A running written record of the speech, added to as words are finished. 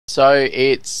So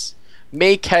it's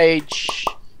me, Cage,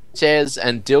 Cez,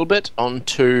 and Dilbert on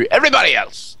to everybody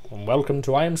else. And welcome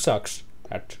to Am Sux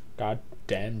at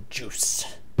goddamn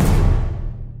juice.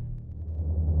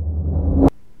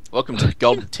 Welcome to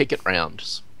Golden Ticket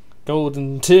Rounds.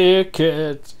 Golden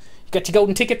ticket. You got your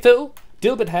golden ticket, Phil?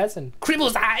 Dilbert has, and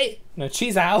Cribble's Eye. No,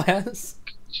 Cheese Owl has.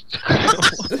 What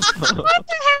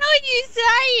the hell are you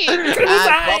saying? Cribble's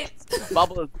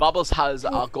Eye. Bubbles has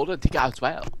a golden ticket as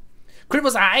well.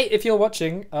 Cribble's Eye, if you're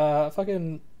watching,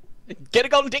 fucking Get a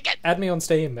golden ticket. add me on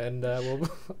Steam, and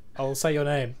I'll say your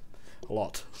name a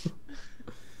lot.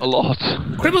 A lot.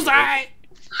 Cribble's Eye.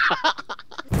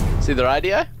 See the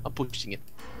radio? I'm pushing it.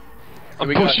 I'm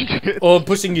pushing it. Or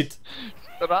pushing it.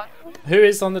 Right. Who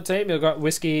is on the team? You've got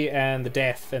Whiskey and the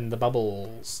Death and the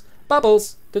Bubbles.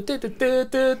 Bubbles. Du, du, du, du,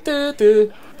 du, du,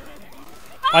 du.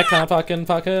 I can't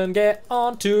fucking get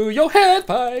onto your head,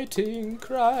 fighting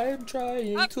crime,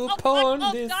 trying to pawn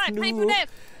this die, pay for new. death.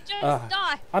 Just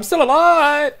die. I'm still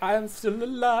alive. I'm still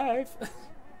alive.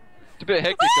 It's a bit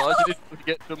hectic, guys. You didn't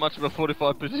get too much of a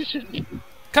 45 position.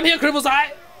 Come here, Cribble's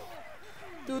Eye.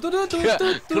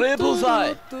 Cribble's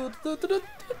Eye.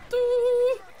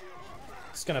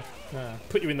 Just gonna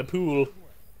put you in the pool.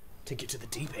 Take you to the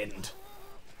deep end.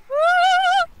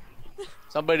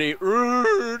 Somebody.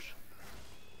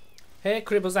 Hey,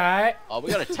 Cribble's Eye. Oh, we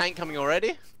got a tank coming already?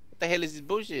 What the hell is this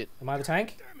bullshit? Am I the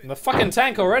tank? I'm the fucking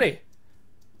tank already.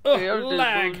 Ugh, Yeah,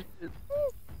 lag.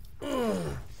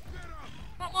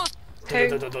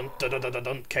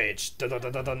 Cage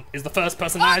is the first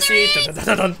person I see.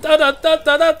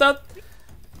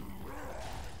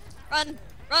 Run,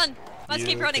 run. Must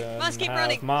keep running. Must keep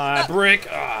running. My brick.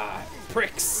 Ah,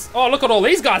 pricks. Oh, look at all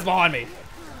these guys behind me.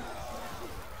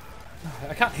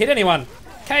 I can't hit anyone.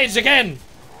 Cage again.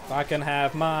 If I can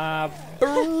have my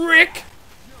brick.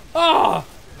 Oh,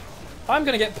 I'm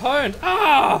gonna get pwned.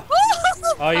 Ah.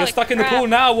 Oh, you're Holy stuck in the crap. pool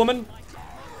now, woman.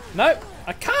 Nope,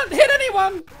 I can't hit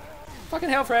anyone. Fucking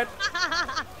hell, Fred.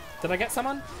 Did I get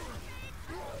someone?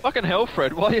 Fucking hell,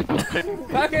 Fred. Why are you fucking...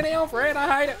 Fucking hell, Fred.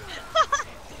 I hate it.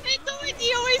 It's always,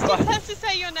 he always just has to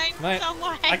say your name Mate, some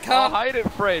way. I can't. I hate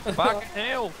it, Fred. Fucking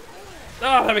hell.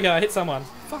 Oh, there we go. I hit someone.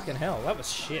 Fucking hell, that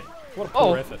was shit. What a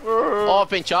poor effort. Oh, I've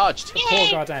been charged.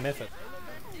 Poor goddamn effort.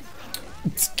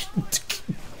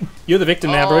 You're the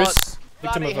victim now, Bruce.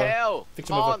 Victim Bloody of a hell.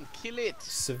 victim Come of on, kill it.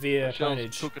 severe Shells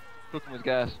pwnage. cooking with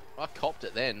gas. I copped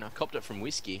it then. I copped it from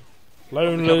Whiskey.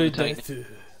 Lonely Become the Death.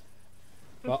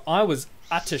 Well, I was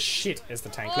utter shit as the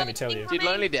tank, let me tell you. Did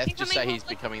Lonely Death Keep just coming say he's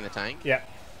forward. becoming the tank? Yeah.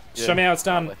 Yeah. Show me how it's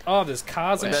done. Oh, there's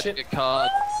cars and About to shit. get card.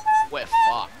 We're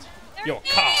fucked. There You're it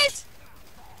caught. is.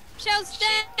 Shells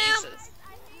down.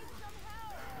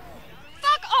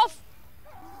 Fuck off.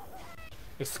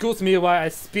 Excuse me while I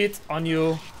spit on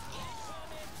you.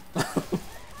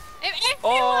 If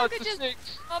Oh, you it's could a just...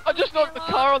 six. I just knocked the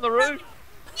car on the roof.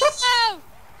 No.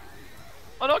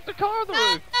 I knocked the car on the No,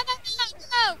 roof. no,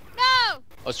 no, no.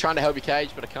 I was trying to help you,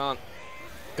 Cage, but I can't.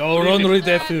 Go run with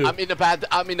that food.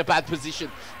 I'm in a bad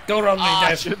position. Go run with Ah,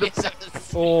 that food.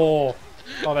 Jesus.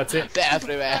 Oh, that's it. They're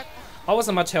everywhere. I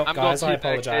wasn't much help, I'm guys. not I too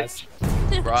bad, apologise.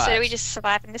 Right. So do we just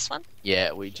survive in this one?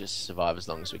 Yeah, we just survive as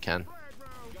long as we can.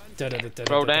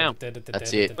 Roll down.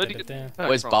 That's it. Where'd you get-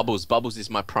 Where's Right. Bubbles? Bubbles is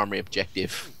my primary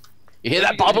objective. You hear Where'd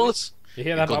that, you get him? Bubbles? You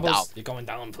hear that, You're going Bubbles? down. You're going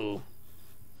down, fool.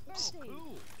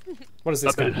 What is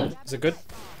this gun? Is it good?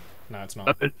 No, it's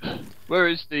not. Where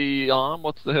is the arm?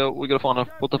 What's the hell? We gotta find a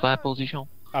what the fire position.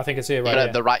 I think it's here right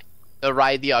here. The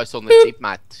radio's on the tip,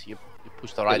 Matt. You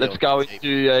push the radio. Let's go on the tip.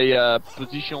 into a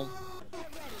position.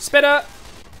 Spitter!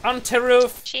 Onto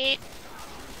roof! Shit.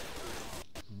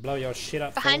 Blow your shit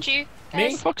up. Behind fool. you.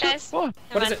 Me? Fuck it. What?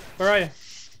 What is it? Where are you?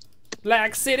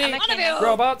 Lag City! I'm okay now.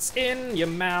 Robots in your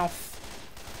mouth.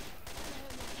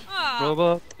 Oh,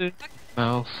 Robot in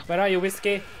mouth. Where are you,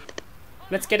 Whiskey?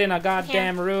 Let's get in a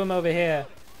goddamn room over here.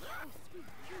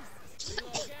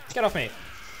 Get off me.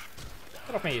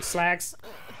 Get off me, you slags.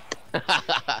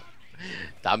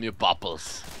 Damn you,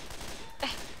 Bubbles.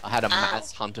 I had a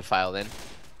mass hunter fail then.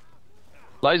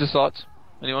 Laser sights.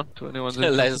 Anyone? To anyone's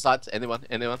Laser sights. Anyone?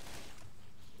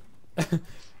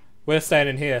 We're staying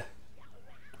in here.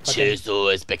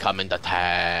 Chizu is becoming the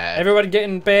tank. Everyone get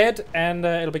in bed and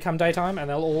it'll become daytime and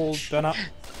they'll all burn up.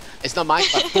 It's not mine.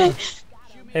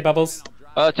 Hey, Bubbles.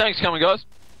 Tank's coming, guys.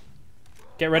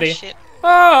 Get ready. shit.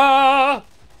 Ah!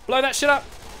 Blow that shit up.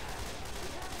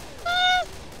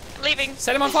 Leaving.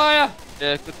 Set him on fire.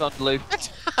 Yeah, good time to leave.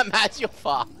 Matt, you're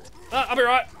fucked. I'll be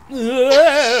right.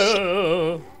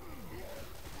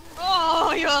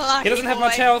 Oh, you're lucky. He doesn't have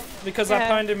much boy. health because I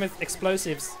Yeah. pwned him with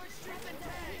explosives.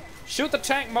 Shoot the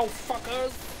tank,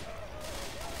 motherfuckers!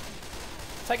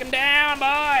 Take him down,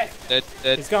 boy! Dead,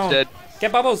 dead, He's gone. dead.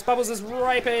 Get Bubbles. Bubbles is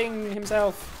raping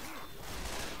himself.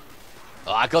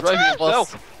 Oh, I got Raping you, Bubbles.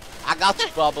 himself. I got you,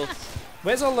 Bubbles.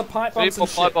 Where's all the pipe bombs People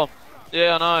and pipe shit? bomb.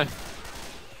 Yeah, I know.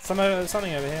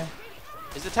 Something over here.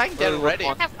 Is the tank dead already?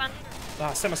 Have fun. Oh,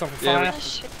 I set myself on Yeah, fire. Oh,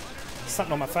 shit.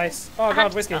 Something on my face. Oh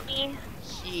god, Whiskey. Me.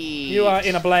 You are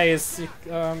in a blaze.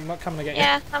 I'm not coming to get you.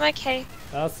 Yeah, I'm okay.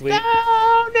 Oh, sweet.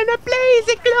 Down in a blaze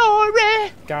of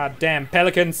glory. God damn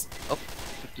pelicans. Oh,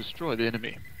 to destroy the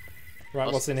enemy. Right,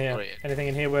 I'll what's in here? destroy it. Anything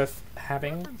in here worth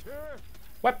having?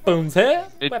 Weapons here.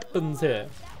 It- Weapons here.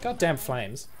 God damn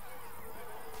flames.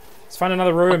 Let's find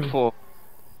another room. For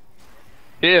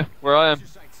here, where I am.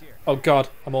 Oh god,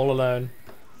 I'm all alone.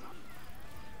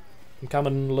 I'm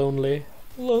coming lonely.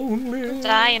 Lonely.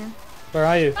 Dying. Where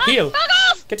are you? Heal. Fuck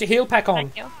off! Get your heal pack on.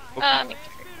 Thank you.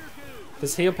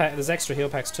 There's heal pack. There's extra heal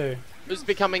packs too. Who's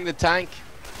becoming the tank?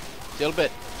 Dilbit.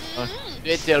 Oh. Do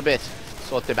it, Dilbit.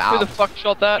 Sort them Who the out. fuck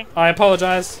shot that? I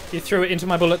apologize. You threw it into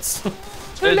my bullets.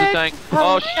 There's a tank.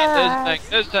 Oh shit, there's a tank.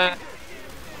 There's a tank.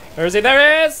 Where is he?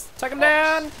 There he is! Take him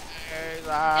down!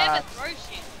 Never throw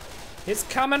shit. He's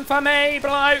coming for me,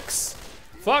 blokes!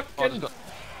 Oh, I Fucking... just got-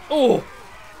 Oh!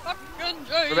 Fucking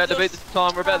Jesus. We're about to beat the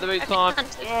time. We're about to beat the time.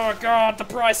 Oh god, the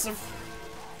price of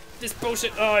this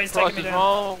bullshit. Oh, he's Price taking me is down.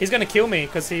 wrong. He's gonna kill me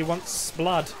because he wants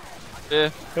blood. Yeah.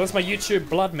 He wants my YouTube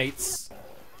blood meats.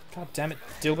 God damn it,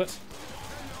 Dilbert.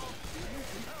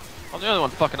 I'm the only one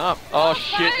fucking up. Oh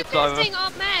shit, it's over.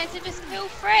 Oh man, to just kill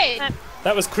Fred.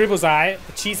 That was Cribble's eye.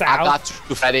 The cheese I owl. got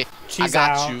you, Freddy. I Cheese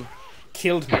got owl. you.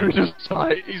 Killed me. Just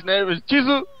say his name is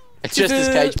Chisel. It's just as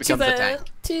Cage becomes the tank.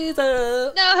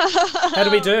 Cheeser. No. How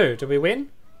do we do? Did we win?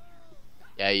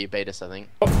 Yeah, you beat us, I think.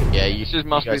 Oh. Yeah, you This just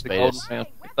must you be guys the beat golden us. round.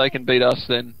 If they can beat us,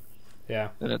 then Yeah.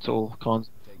 it's all kinds.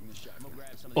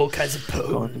 All kinds of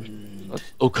pound.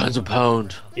 All kinds of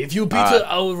pound. If you beat Alright. her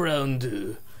all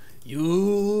round,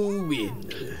 you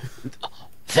win.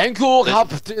 Thank you,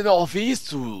 Captain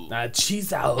Officer.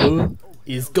 Cheese owl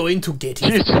is going to get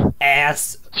his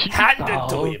ass handed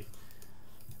to him.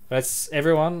 Let's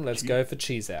go for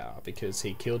Cheese Owl because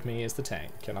he killed me as the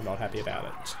tank and I'm not happy about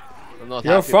it. I'm not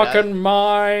You're happy about it. fucking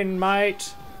mine,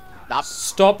 mate. Nope.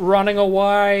 Stop running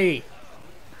away.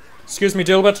 Excuse me,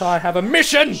 Dilbert, I have a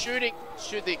mission.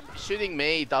 Shooting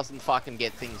me doesn't fucking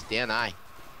get things down, eh?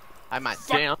 I might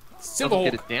Down. Doesn't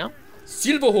get it down.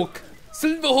 Silverhook.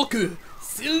 Silverhook.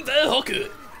 Silverhook.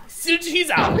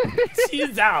 Cheese Owl.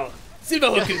 Cheese Owl.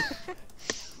 Silverhook.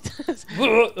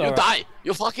 You die.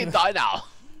 You fucking die now.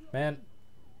 Man.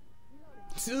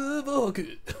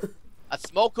 Silverhook. A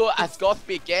smoker has got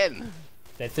begun.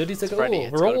 That 30 seconds. Freddy, Oh,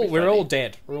 it's we're gotta all be we're Freddy. all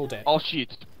dead. We're all dead. Oh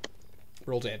shit.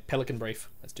 We're all dead. Pelican brief.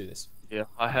 Let's do this. Yeah,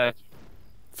 I had.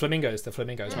 Flamingos. The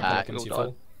flamingos. Not pelicans. You You'll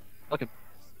fool. Fucking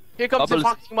Here comes the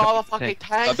Bubbles. fucking motherfucking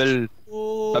tank. Bubble.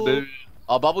 Ooh. Bubble.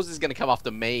 Oh, Bubbles is gonna come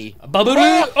after me. Bubble.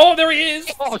 Oh, there he is.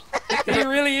 Oh, He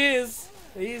really is.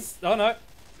 He's. Oh no.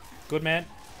 Good man.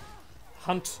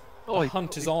 Hunt. Oh, The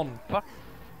hunt is on. fuck.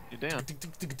 You're down.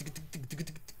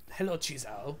 Hello, Cheese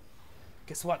Owl.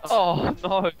 Guess what? Oh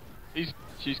no.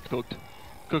 She's cooked.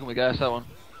 Cooking with gas, that one.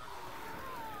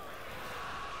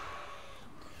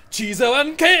 Cheese Owl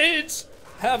and Cage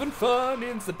having fun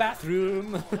in the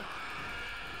bathroom.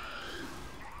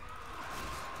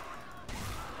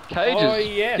 Cage Oh, is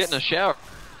yes. getting a shower.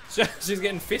 She's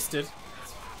getting fisted.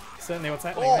 Certainly what's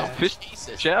happening Oh, there. Fish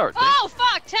Jesus. shower. I think. Oh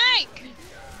fuck, tank.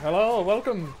 Hello,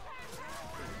 welcome.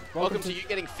 Welcome to you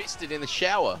getting fisted in the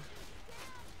shower.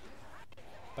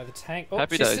 By the tank. Oh,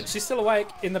 Happy she's, days. she's still awake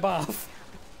in the bath.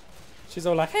 She's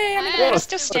all like, hey, I'm in the I'm bath.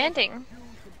 still standing.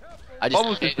 I just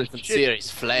Bubbles hate just the shit.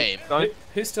 serious flame. Don't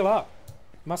Who's still up?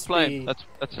 Must flame. be.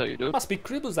 That's how you do it. Must be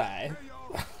Cribble's eye.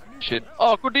 Shit.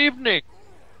 Oh, good evening.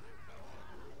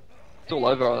 It's all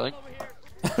over, I think.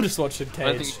 I'm just watching I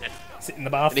Cage think- sit in the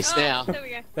bath. Finish now. There we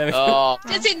go. There we go. Oh,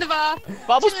 Just in the bar.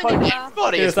 Bubbles Chilling in pwned the bar.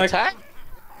 everybody Yeah, as it's the like- tank.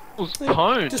 It was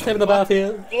pwned. Just having a bath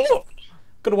here. Oh,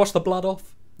 gotta wash the blood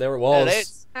off. There it was. There it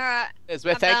is. Alright. There's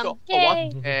where I'm thank done. you for Yay.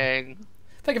 watching.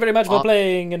 Thank you very much for Oh.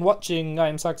 playing and watching I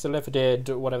Am Sux and Left 4 Dead,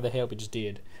 whatever the hell we just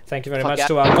did. Thank you very Fuck much yeah.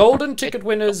 to our golden ticket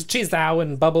winners, Cheesedow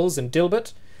and Bubbles and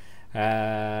Dilbert.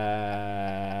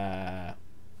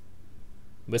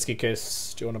 Whiskey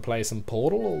Kiss, do you want to play some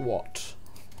Portal or what?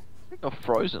 Got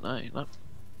frozen, eh? No.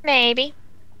 Maybe.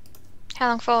 How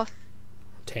long for?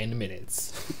 10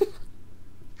 minutes.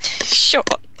 Sure.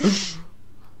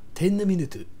 10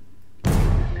 minutes.